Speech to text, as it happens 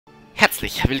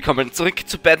herzlich willkommen zurück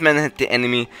zu Batman The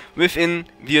Enemy Within.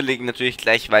 Wir legen natürlich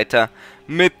gleich weiter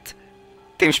mit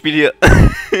dem Spiel hier.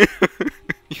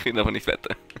 Ich rede aber nicht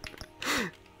weiter.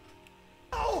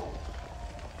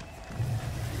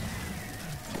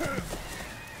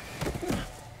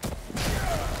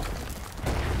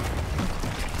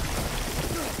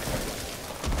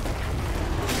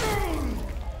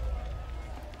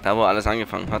 Da wo alles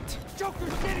angefangen hat.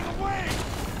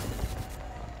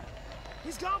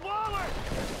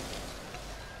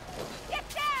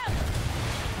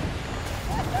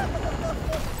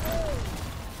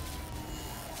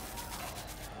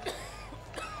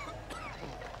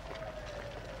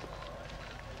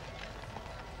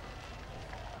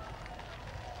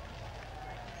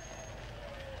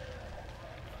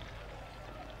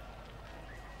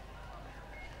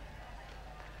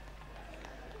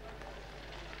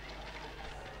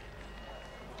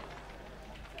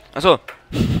 Achso.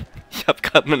 Ich habe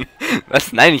gerade mein...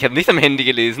 Was? Nein, ich habe nicht am Handy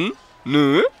gelesen.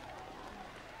 Nö.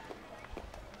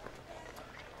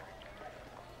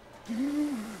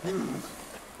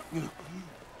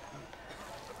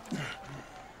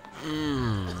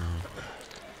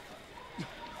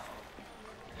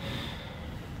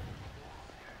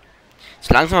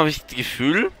 So langsam habe ich das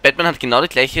Gefühl, Batman hat genau die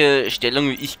gleiche Stellung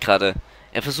wie ich gerade.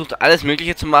 Er versucht alles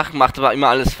Mögliche zu machen, macht aber immer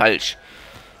alles falsch.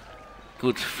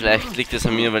 Gut, vielleicht liegt es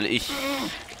an mir, weil ich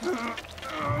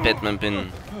Batman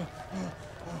bin.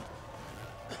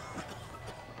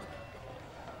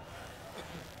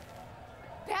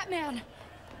 Batman!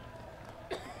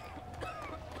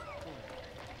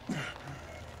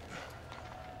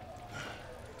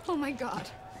 Oh mein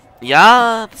Gott.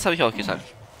 Ja, das habe ich auch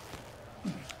gesagt.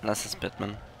 Lass es,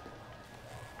 Batman.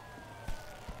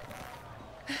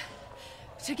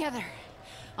 Together.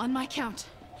 On my count.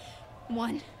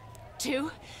 1,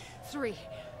 2, 3.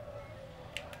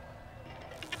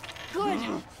 Good.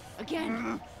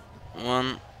 Again.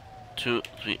 1, 2,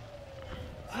 3.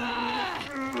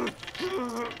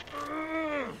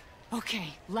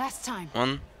 Okay, last time.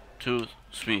 1, 2,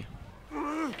 3.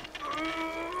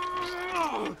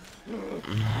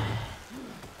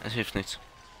 Es hilft nichts.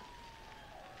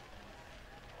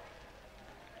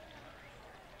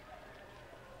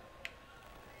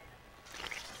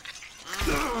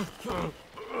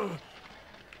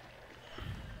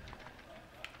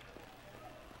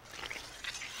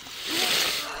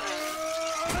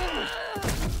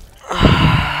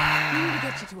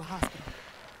 To a hospital.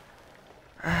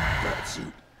 That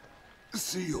suit.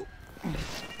 Seal.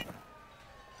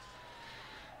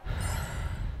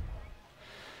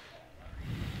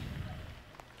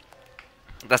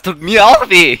 Das tut mir auch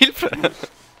weh. Hilfe.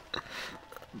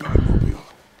 Batmobile.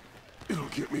 It'll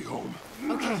get me home.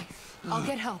 Okay, I'll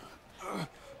get help.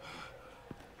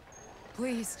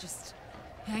 Please, just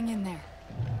hang in there.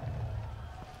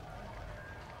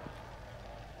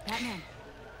 Batman.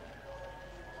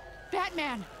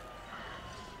 Batman!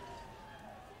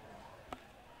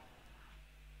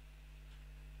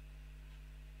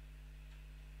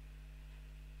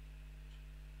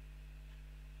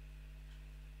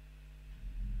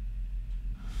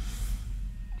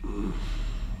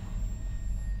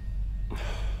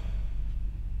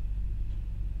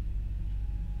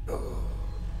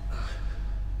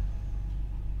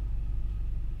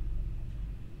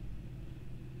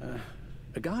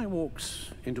 A guy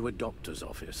walks into a doctor's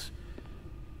office.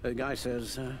 The guy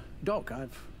says, Doc,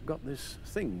 I've got this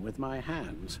thing with my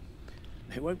hands.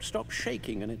 They won't stop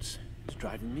shaking and it's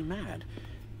driving me mad.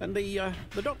 And the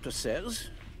doctor says,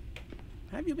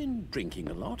 have you been drinking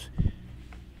a lot?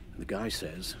 And the guy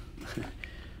says,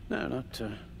 no,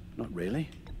 not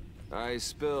really. I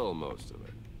spill most of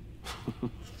it.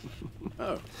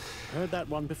 Oh, heard that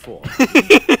one before.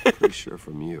 Pretty sure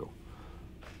from you.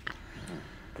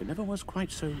 It never was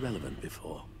quite so relevant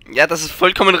before. Ja, das ist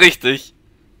vollkommen richtig.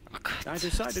 Oh Gott. I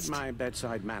decided my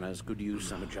bedside manners could use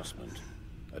some adjustment.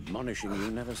 Admonishing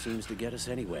you never seems to get us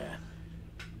anywhere.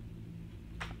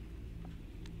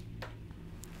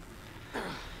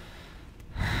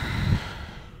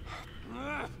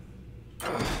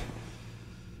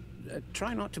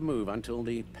 Try not to move until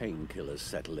the painkillers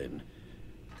settle in.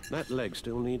 That leg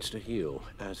still needs to heal,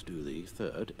 as do the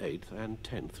 3rd, 8th, and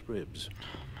 10th ribs.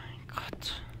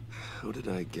 Gott. How did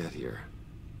I get here?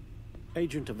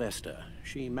 Agent Avesta,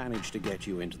 she managed to get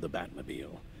you into the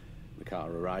Batmobile. The car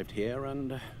arrived here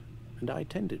and I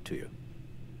tended to you.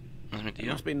 Was mit It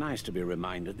ihr? must be nice to be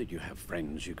reminded that you have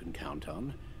friends you can count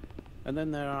on. And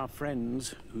then there are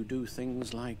friends who do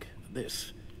things like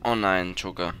this. Oh nein,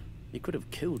 Joker. He could have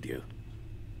killed you.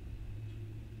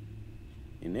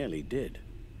 He nearly did.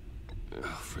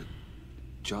 Alfred,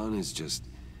 John is just...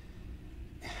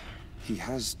 He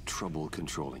has trouble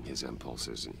controlling his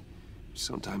impulses.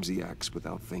 Sometimes he acts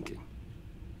without thinking.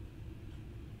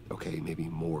 Okay, maybe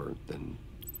more than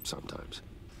sometimes.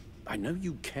 I know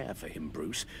you care for him,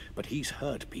 Bruce, but he's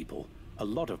hurt people. A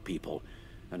lot of people.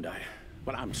 And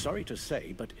well, I'm sorry to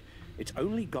say, but it's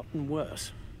only gotten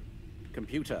worse.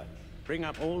 Computer, bring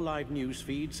up all live news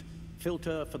feeds.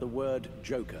 Filter for the word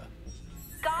Joker.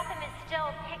 Gotham is still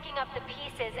picking up the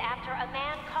pieces after a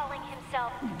man calling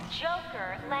himself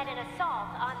Joker led an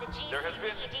assault on the GCPD. There has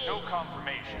been no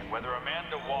confirmation whether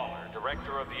Amanda Waller,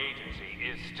 director of the agency,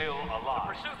 is still alive.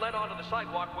 The pursuit led onto the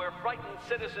sidewalk where frightened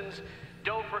citizens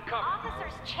dove for cover.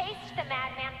 Officers chased the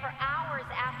madman for hours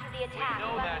after the attack, We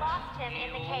know but that lost him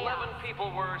in the chaos. 11 people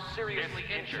were This seriously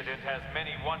injured. incident has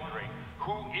many wondering,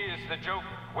 who is the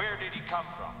Joker? Where did he come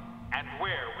from? And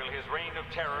where will his reign of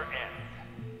terror end?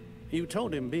 You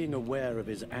told him being aware of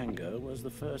his anger was the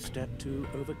first step to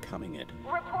overcoming it.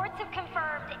 Reports have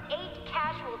confirmed 8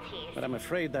 casualties. But I'm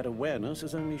afraid that awareness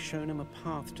has only shown him a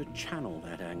path to channel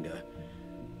that anger.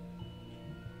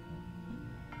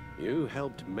 You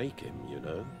helped make him, you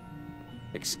know.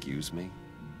 Excuse me?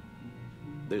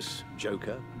 This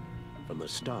Joker, from the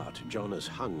start, John has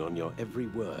hung on your every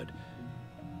word.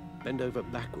 Bend over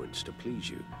backwards to please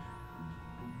you.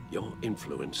 Your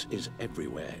influence is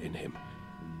everywhere in him.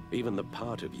 Even the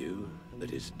part of you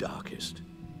that is darkest.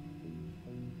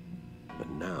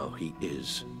 And now he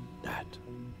is that.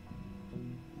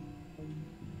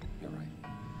 You're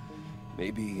right.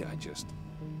 Maybe I just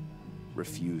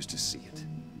refuse to see it.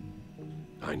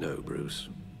 I know, Bruce.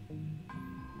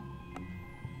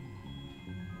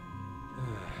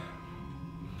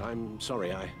 I'm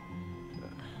sorry, I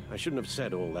shouldn't have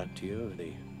said all that to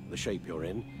you, the shape you're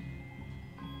in.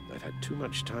 I've had too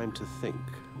much time to think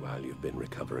while you've been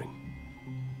recovering.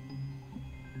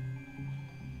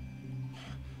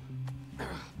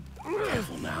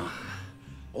 Careful now.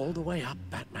 All the way up,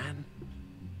 Batman.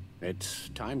 It's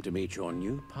time to meet your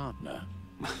new partner.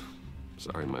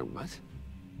 Sorry, my what?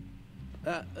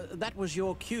 That was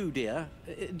your cue, dear.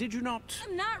 Did you not?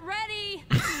 I'm not ready.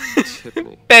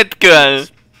 Tiffany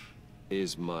Batgirl.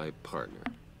 is my partner.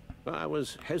 I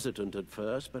was hesitant at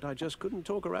first, but I just couldn't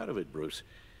talk her out of it, Bruce.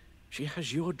 She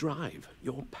has your drive,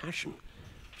 your passion,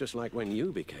 just like when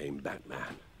you became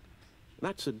Batman.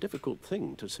 That's a difficult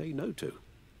thing to say no to.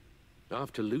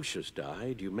 After Lucius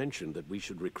died, you mentioned that we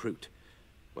should recruit.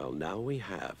 Well, now we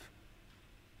have.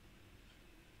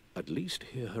 At least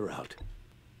hear her out.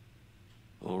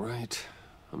 All right,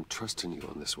 I'm trusting you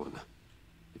on this one.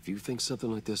 If you think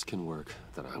something like this can work,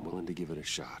 then I'm willing to give it a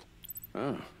shot.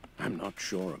 Oh, I'm not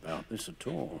sure about this at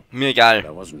all. Mir egal.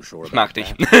 I wasn't sure Ich mag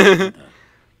about dich. that.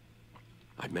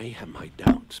 I may have my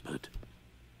doubts, but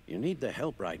you need the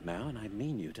help right now, and I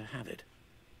mean you to have it.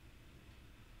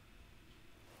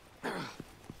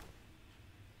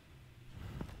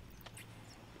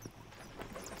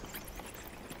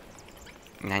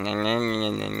 Na, na, na, na,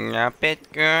 na, na,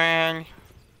 Batgirl.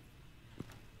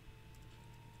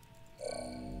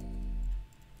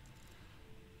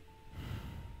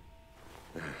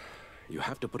 You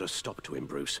have to put a stop to him,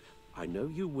 Bruce. I know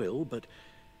you will, but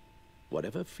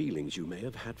whatever feelings you may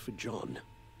have had for John,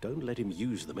 don't let him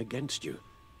use them against you.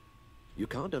 You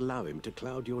can't allow him to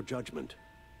cloud your judgment.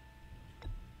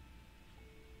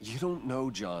 You don't know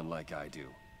John like I do.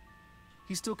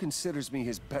 He still considers me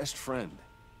his best friend.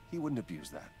 He wouldn't abuse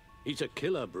that. He's a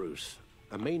killer, Bruce.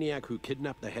 A maniac who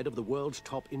kidnapped the head of the world's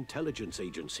top intelligence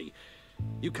agency.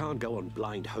 You can't go on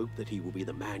blind hope that he will be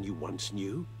the man you once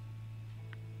knew.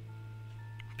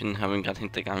 Habe ihn gerade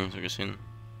hintergangen, so gesehen.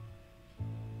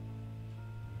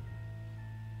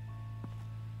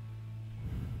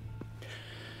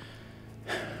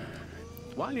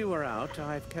 While you were out,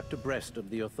 I've kept abreast of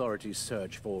the authorities'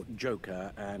 search for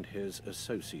Joker and his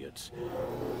associates.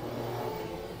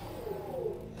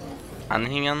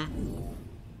 Anhängern.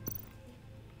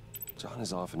 John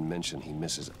has often mentioned he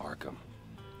misses Arkham.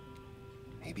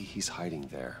 Maybe he's hiding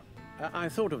there. I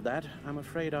thought of that. I'm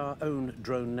afraid our own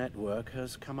drone network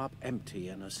has come up empty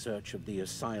in a search of the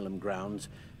asylum grounds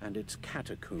and its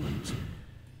catacombs.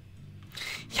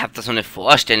 Ich habe da so eine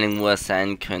Vorstellung, wo er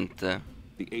sein könnte.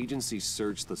 The agency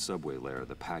searched the subway lair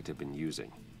the Pact had been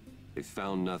using. They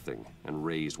found nothing and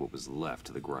razed what was left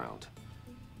to the ground.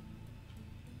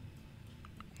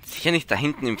 Sicher nicht da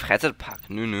hinten im Freizeitpark.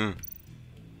 Nö, nö.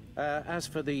 As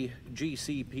for the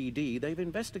GCPD, they've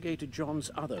investigated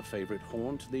John's other favorite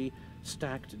haunt, the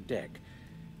stacked deck.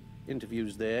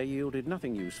 Interviews there yielded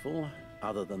nothing useful,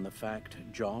 other than the fact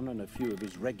John and a few of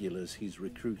his regulars he's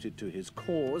recruited to his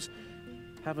cause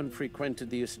haven't frequented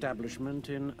the establishment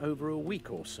in over a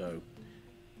week or so.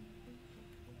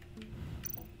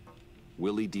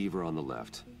 Willie Deaver on the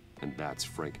left, and that's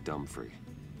Frank Dumfrey.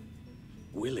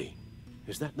 Willie?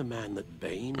 Is that the man that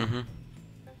Bane? Mhm.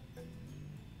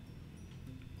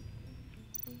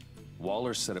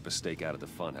 Waller set up a stakeout at the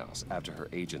funhouse after her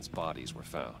agents' bodies were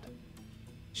found.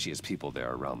 She has people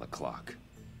there around the clock.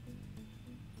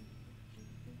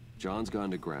 John's gone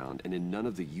to ground and in none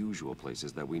of the usual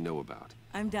places that we know about.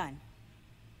 I'm done.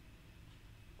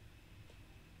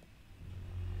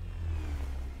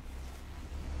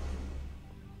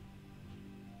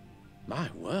 My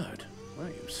word. Well,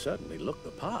 you certainly look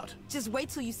the part. Just wait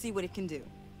till you see what it can do.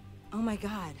 Oh my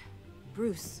God.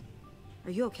 Bruce,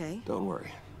 are you okay? Don't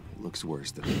worry. It looks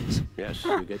worse than it is. Yes,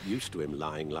 you get used to him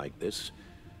lying like this,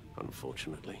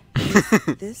 unfortunately.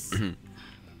 This?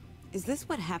 Is this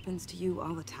what happens to you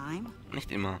all the time?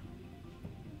 Nicht immer.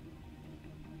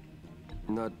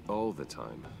 Not all the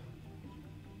time.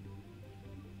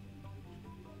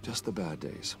 Just the bad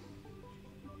days.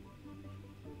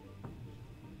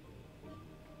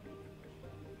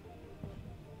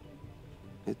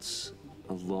 It's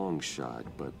a long shot,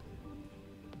 but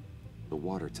the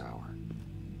water tower,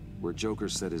 where Joker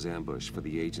set his ambush for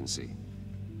the agency,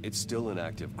 it's still an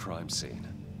active crime scene.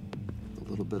 A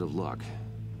little bit of luck,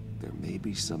 there may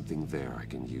be something there I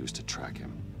can use to track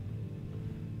him.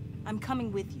 I'm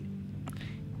coming with you.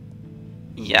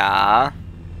 Ja.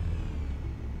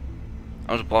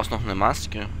 Aber du brauchst noch eine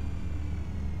Maske.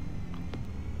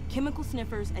 Chemical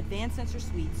sniffers, advanced sensor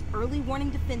suites, early warning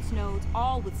defense nodes,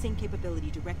 all with sync capability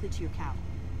directly to your cowl.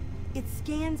 It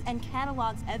scans and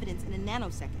catalogs evidence in a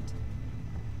nanosecond.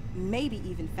 Maybe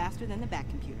even faster than the back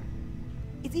computer.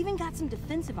 It's even got some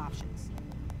defensive options.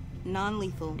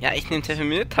 Non-lethal. Ja, ich nehme Teffe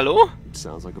mit. Hallo? It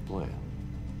sounds like a plan.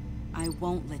 I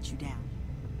won't let you down.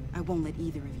 I won't let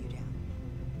either of you down.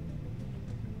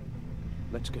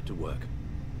 Let's get to work.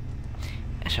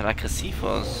 Er schaut aggressiv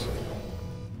aus.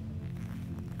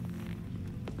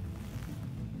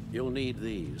 You'll need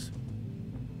these.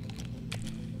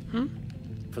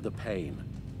 For the pain.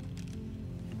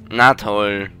 Na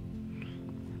toll.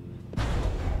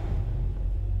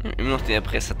 Immer noch die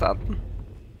Erpresserdaten.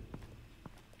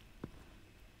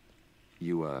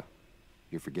 You're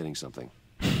forgetting something.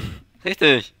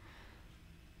 Richtig.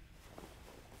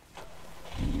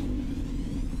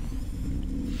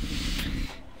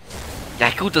 Ja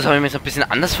gut, das habe ich mir jetzt ein bisschen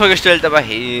anders vorgestellt, aber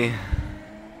hey.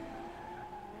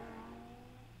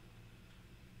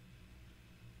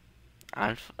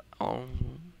 Alpha, oh,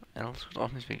 Els sieht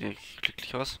auch nicht wirklich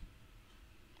glücklich aus.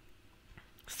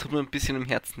 Es tut mir ein bisschen im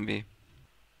Herzen weh.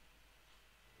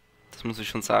 Das muss ich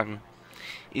schon sagen.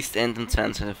 Ist End um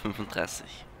 22:35.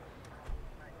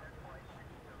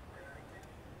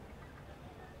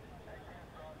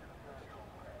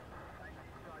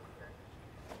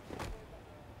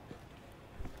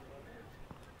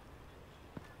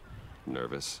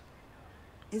 Nervous?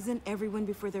 Isn't everyone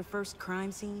before their first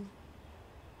crime scene?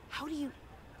 How do you...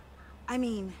 I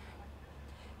mean,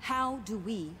 how do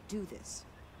we do this?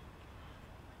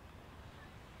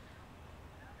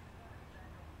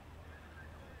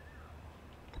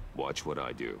 Watch what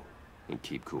I do, and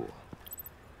keep cool.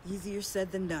 Easier said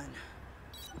than done.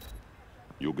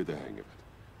 You'll get the hang of it.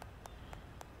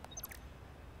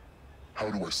 How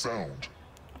do I sound?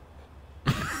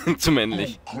 Zu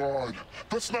männlich. Oh God,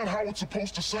 that's not how it's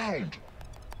supposed to sound.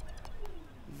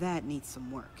 That needs some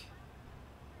work.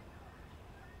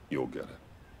 You'll get it.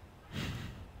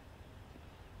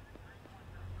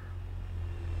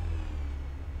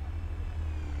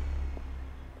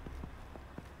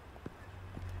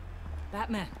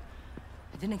 Batman,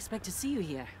 I didn't expect to see you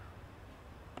here.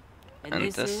 And And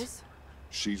this this? is?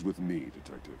 She's with me,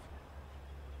 Detective.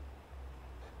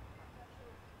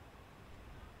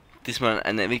 Diesmal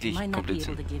eine wirklich Might not be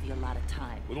able komplizierte. to give you a lot of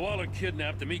time. With Waller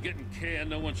kidnapped and me getting canned,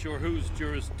 no one's sure whose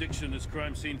jurisdiction this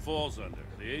crime scene falls under.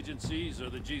 The agencies or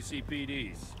the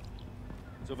GCPD's.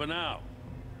 So for now,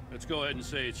 let's go ahead and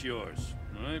say it's yours,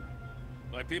 all right?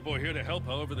 My people are here to help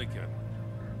however they can.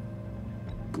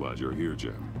 Glad you're here,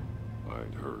 Jim.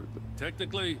 I'd heard that.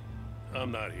 Technically,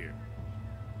 I'm not here.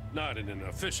 Not in an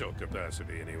official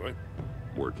capacity, anyway.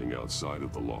 Working outside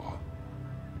of the law.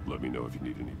 Let me know if you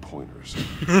need any pointers.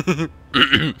 What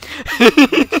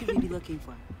should we be looking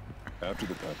for? After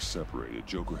the pack separated,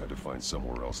 Joker had to find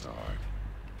somewhere else to hide.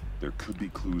 There could be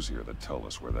clues here that tell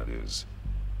us where that is.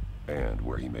 And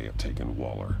where he may have taken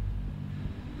Waller.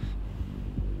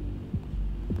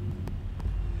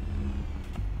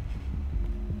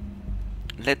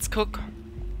 Let's cook.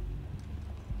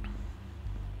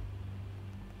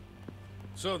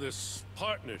 So this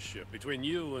partnership between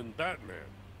you and Batman,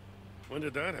 when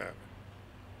did that happen?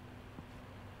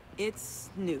 It's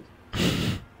new.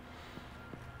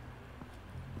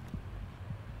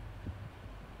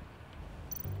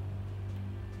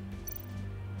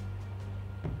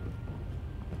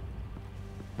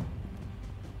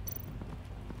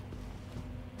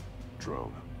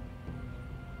 drone.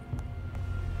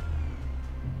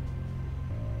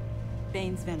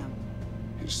 Bane's venom.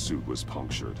 His suit was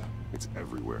punctured. It's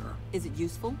everywhere. Is it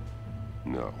useful?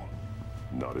 No,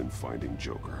 not in finding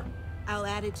Joker. I'll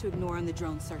add it to ignore on the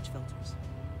drone search filters.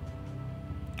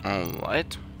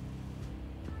 Alright.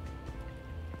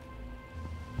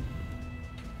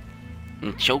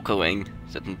 Ein Joker ring.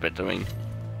 Is that a better ring?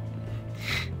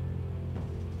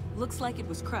 Looks like it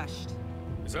was crushed.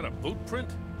 Is that a boot print?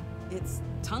 It's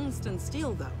tungsten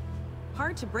steel, though.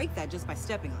 Hard to break that just by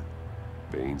stepping on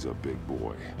it. Bane's a big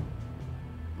boy.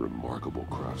 Remarkable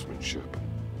craftsmanship.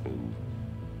 And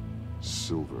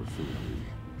silver filigree.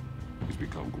 He's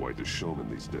become quite the showman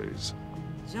these days.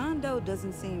 John Doe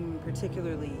doesn't seem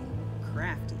particularly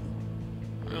crafty.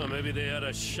 Oh, maybe they had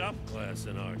a shop class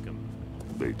in Arkham.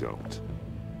 They don't.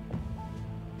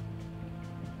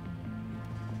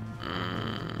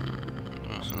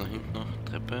 Was ist da hinten noch?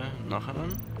 Treppe, nachher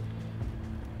dann.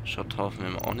 Schotthaufen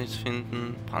werden wir auch nichts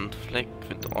finden. Brandfleck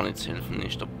wird auch nichts helfen. Nee,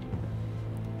 stopp.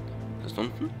 Das ist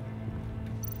unten?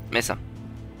 Messer.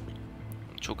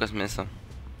 Jokers Messer.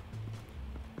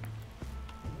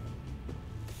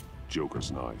 Joker's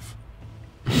knife.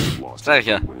 Lost Sag it ich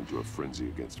ja. and went into a frenzy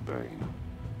against Bane.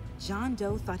 John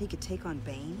Doe thought he could take on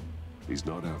Bane? He's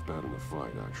not half bad in a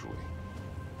fight, actually.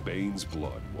 Bane's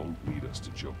blood won't lead us to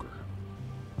Joker.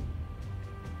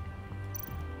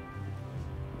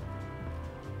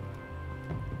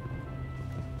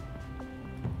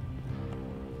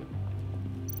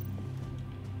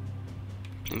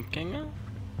 Blindgänger?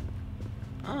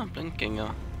 Ah,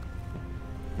 Blindgänger.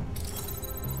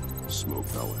 Smoke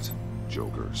pellet.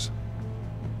 Joker's.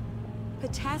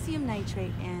 Potassium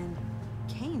nitrate and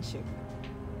cane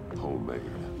sugar. Homemade.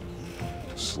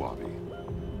 Sloppy.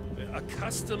 A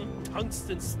custom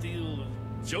tungsten steel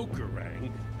Joker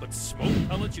ring, but smoke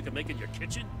pellets you can make in your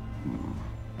kitchen?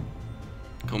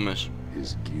 Komisch.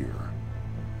 His gear.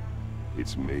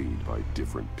 It's made by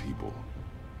different people.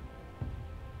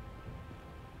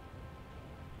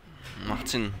 Macht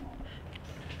Sinn.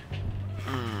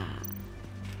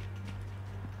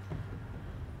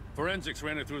 Forensics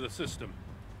ran it through the system.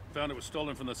 Found it was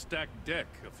stolen from the stacked deck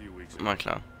a few weeks ago. Mal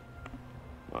klar.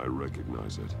 I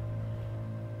recognize it.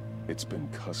 It's been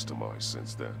customized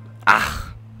since then.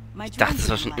 Ach, My ich dachte, drone's es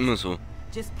war schon immer analyzed. so.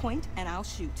 Just point and I'll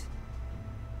shoot.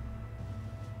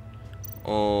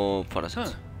 Oh, Vordersitz.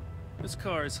 Huh. This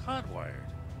car is hot-wired.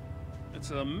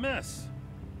 It's a mess.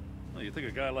 Well, you'd think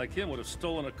a guy like him would have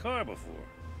stolen a car before.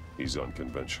 He's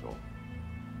unconventional.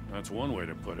 That's one way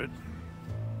to put it.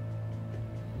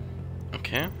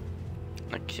 Okay.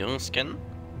 Lackierung scannen.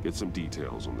 Get some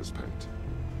details on this paint.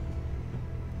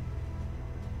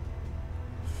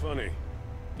 Funny.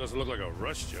 Doesn't look like a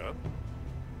rush job.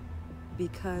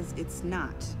 Because it's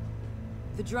not.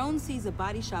 The drone sees a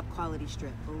body shop quality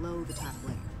strip below the top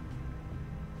layer.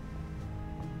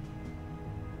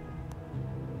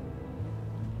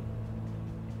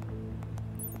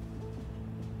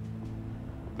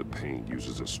 The paint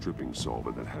uses a stripping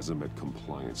solvent that hasn't met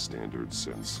compliance standards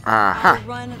since. Aha. I'll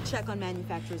run a check on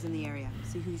manufacturers in the area,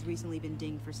 see who's recently been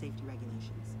dinged for safety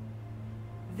regulations.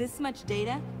 This much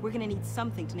data, we're gonna need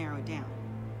something to narrow it down.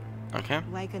 Okay.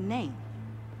 Like a name.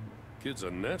 Kid's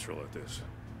a natural at this.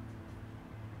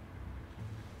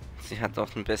 Sie hat auch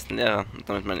den besten Lehrer. Und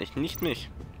damit meine ich nicht mich.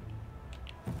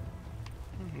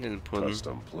 Den Pullen.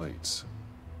 Custom plates.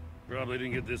 Probably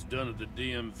didn't get this done at the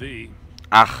DMV.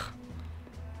 Ach.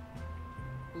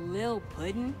 Lil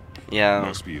Puddin'? Ja.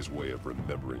 Must be his way of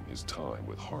remembering his time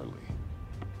with Harley.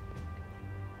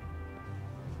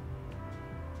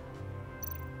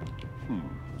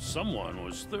 Someone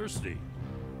was thirsty.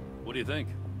 What do you think?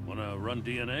 Wanna run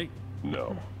DNA?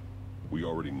 No. We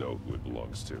already know who it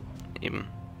belongs to. Eben.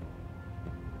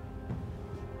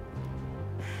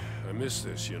 I miss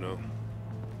this, you know.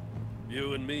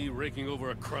 You and me raking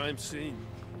over a crime scene.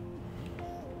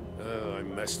 Oh, I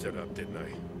messed it up, didn't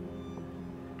I?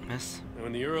 Was? Now,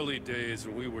 in the early days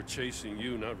when we were chasing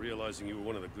you, not realizing you were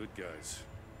one of the good guys,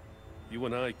 you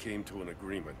and I came to an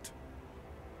agreement.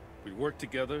 We'd work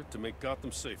together to make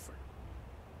Gotham safer.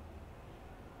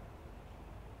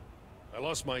 I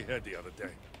lost my head the other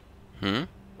day. I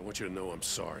want you to know I'm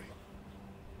sorry.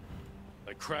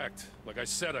 I cracked, like I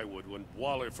said I would when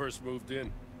Waller first moved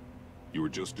in. You were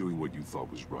just doing what you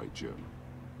thought was right, Jim.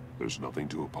 There's nothing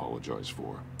to apologize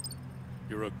for.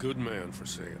 You're a good man for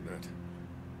saying that.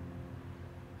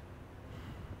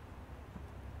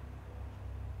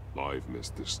 I've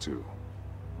missed this too.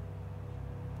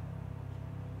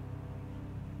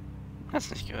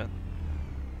 Hast nicht gehört.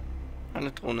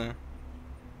 Eine Drohne.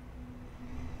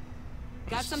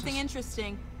 Got something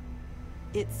interesting.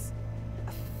 It's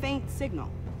a faint signal.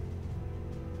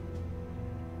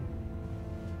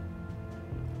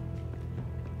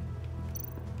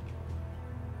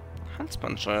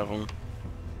 Halsbandsteuerung.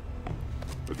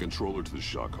 A controller to the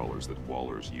shock collars that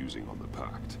Waller's using on the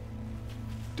Pact.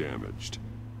 Damaged.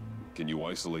 Can you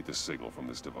isolate the signal from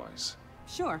this device?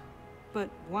 Sure, but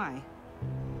why?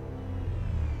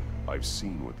 I've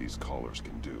seen what these collars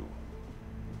can do.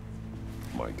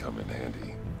 Might come in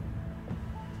handy.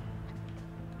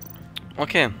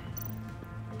 Okay.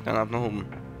 Dann ab nach oben.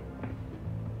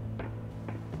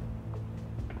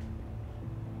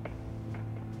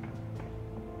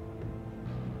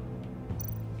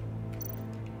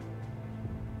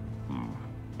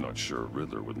 Not sure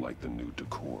Riddler would like the new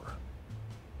decor.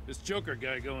 This Joker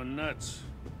guy going nuts.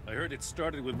 I heard it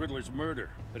started with Riddler's murder,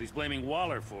 but he's blaming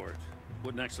Waller for it.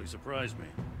 Wouldn't actually surprise me.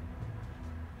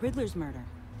 Riddler's murder?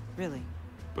 Really?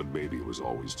 But maybe it was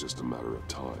always just a matter of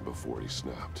time before he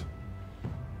snapped.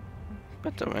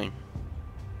 Batarang.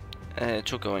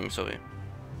 Jokerang, sorry.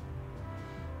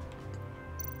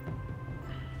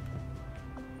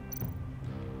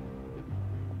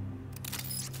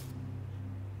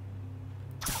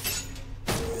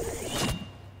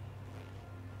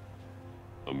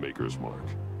 A maker's mark.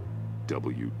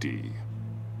 WD.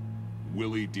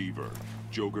 Willie Deaver,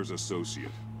 Joker's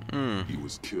associate. He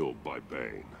was killed by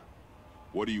Bane.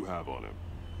 What do you have on him?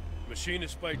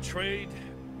 Machinist by trade,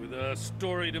 with a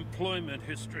storied employment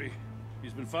history.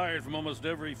 He's been fired from almost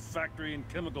every factory and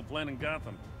chemical plant in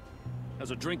Gotham.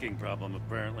 Has a drinking problem,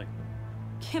 apparently.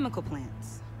 Chemical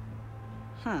plants.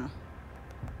 Huh.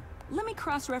 Let me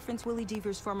cross-reference Willie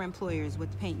Deaver's former employers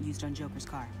with the paint used on Joker's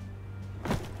car.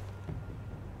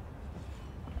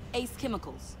 Ace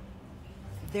Chemicals.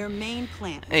 Their main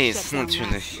plant was Ace, shut down last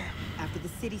natürlich. year after the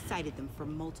city cited them for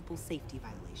multiple safety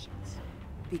violations.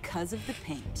 Because of the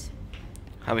paint.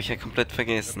 Habe ich ja komplett The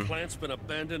vergessen. plant's been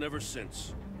abandoned ever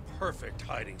since. Perfect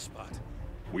hiding spot.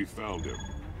 We found him.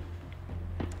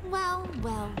 Well,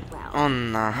 well, well. Oh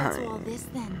What's all nein. this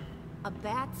then? A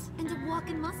bat and a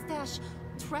walking mustache,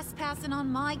 trespassing on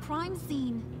my crime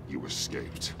scene. You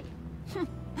escaped.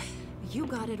 You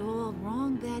got it all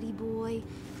wrong, Batty boy.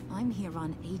 I'm here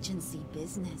on agency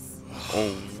business.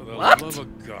 Oh, For the what? love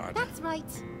of God. That's right.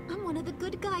 I'm one of the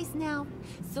good guys now.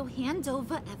 So hand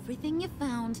over everything you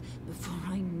found before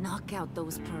I knock out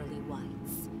those pearly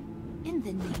whites. In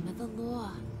the name of the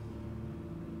law.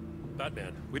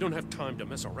 Batman, we don't have time to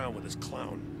mess around with this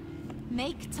clown.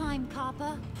 Make time,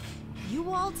 copper.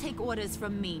 You all take orders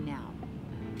from me now.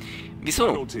 I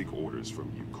Wieso? don't take orders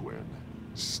from you, Quinn.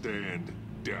 Stand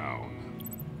down.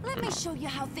 Let me show you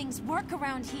how things work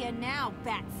around here now,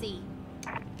 Batsy.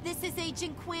 This is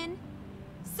Agent Quinn,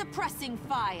 suppressing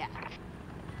fire.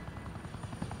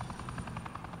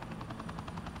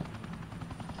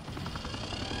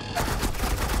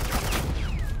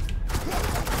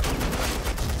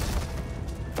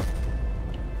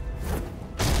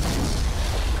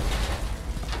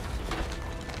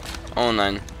 Oh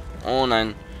nein. Oh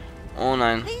nein. Oh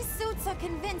nein. These suits are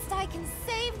convinced I can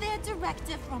save their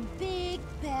director from Big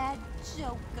Bad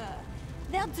Joker.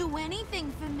 They'll do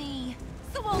anything for me.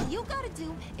 So all you gotta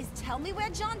do is tell me where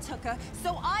John took her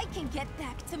so I can get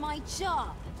back to my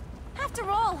job. After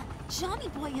all, Johnny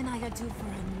Boy and I are due for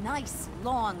a nice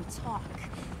long talk.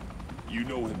 You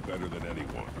know him better than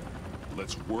anyone.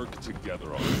 Let's work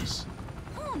together on this.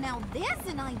 Oh, now there's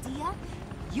an idea.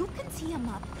 You can tee him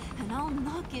up, and I'll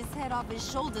knock his head off his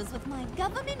shoulders with my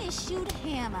government-issued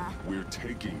hammer. We're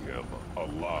taking him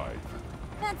alive.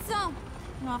 That's so.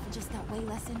 An offer just got way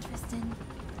less interesting.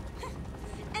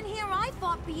 And here I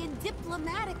thought being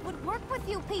diplomatic would work with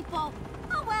you people.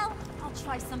 Oh well, I'll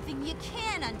try something you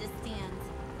can understand.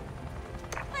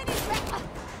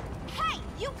 Hey,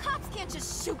 you cops can't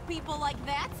just shoot people like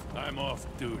that. I'm off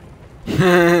duty.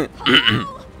 Hello?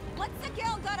 What's a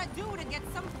girl gotta do to get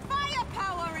some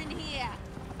firepower in here?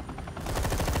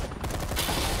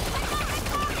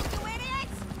 You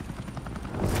idiots!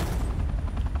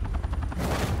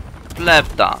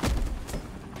 Bleib da.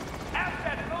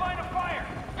 Asset in the line of fire!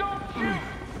 Don't shoot!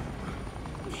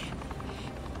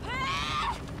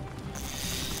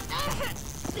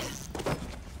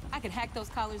 I could hack those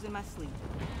collars in my sleep.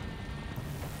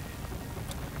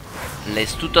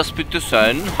 Lässt du das bitte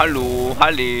sein? Hallo,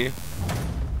 Halle.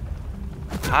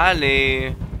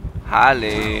 Halle.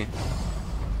 Halle.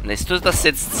 Lässt du das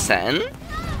jetzt sein?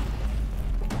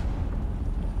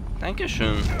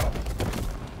 Dankeschön.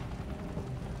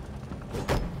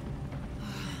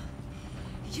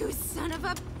 You son of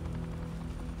a...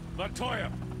 Latoya!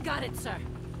 Got it, sir.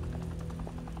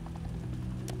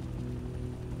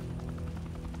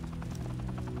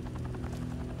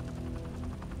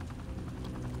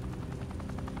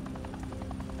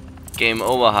 Game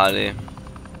over, Harley.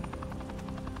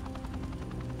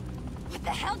 What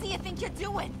the hell do you think you're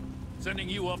doing? Sending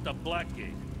you off to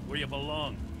Blackgate, where you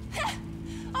belong.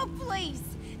 Oh, please.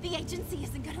 The agency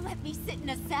isn't gonna let me sit in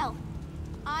a cell.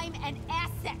 I'm an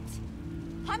asset.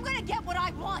 I'm gonna get what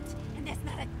I want, and there's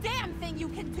not a damn thing you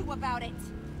can do about it.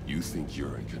 You think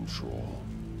you're in control?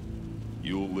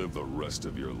 You'll live the rest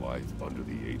of your life under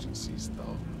the agency's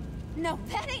thumb. No,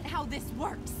 that ain't how this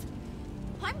works.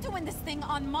 I'm doing this thing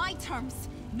on my terms,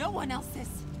 no one else's.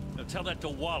 Now tell that to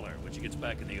Waller when she gets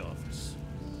back in the office.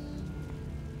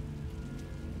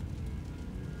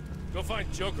 Go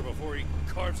find Joker before he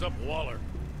carves up Waller.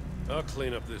 I'll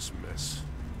clean up this mess.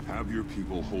 Have your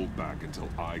people hold back until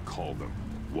I call them.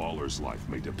 Waller's life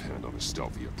may depend on a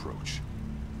stealthy approach.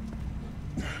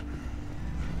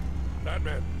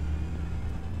 Batman,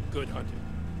 good hunting.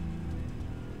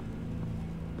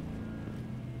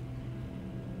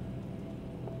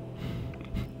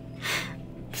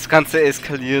 Das Ganze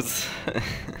eskaliert.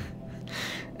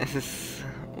 Es ist...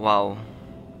 wow.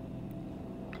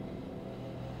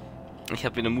 Ich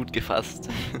habe wieder Mut gefasst.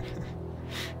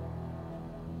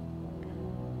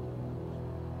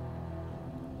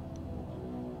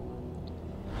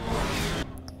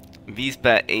 Wie es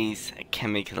bei Ace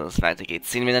Chemicals weitergeht,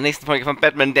 sehen wir in der nächsten Folge von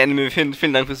Batman, der Anime.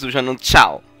 Vielen Dank fürs Zuschauen und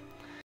ciao!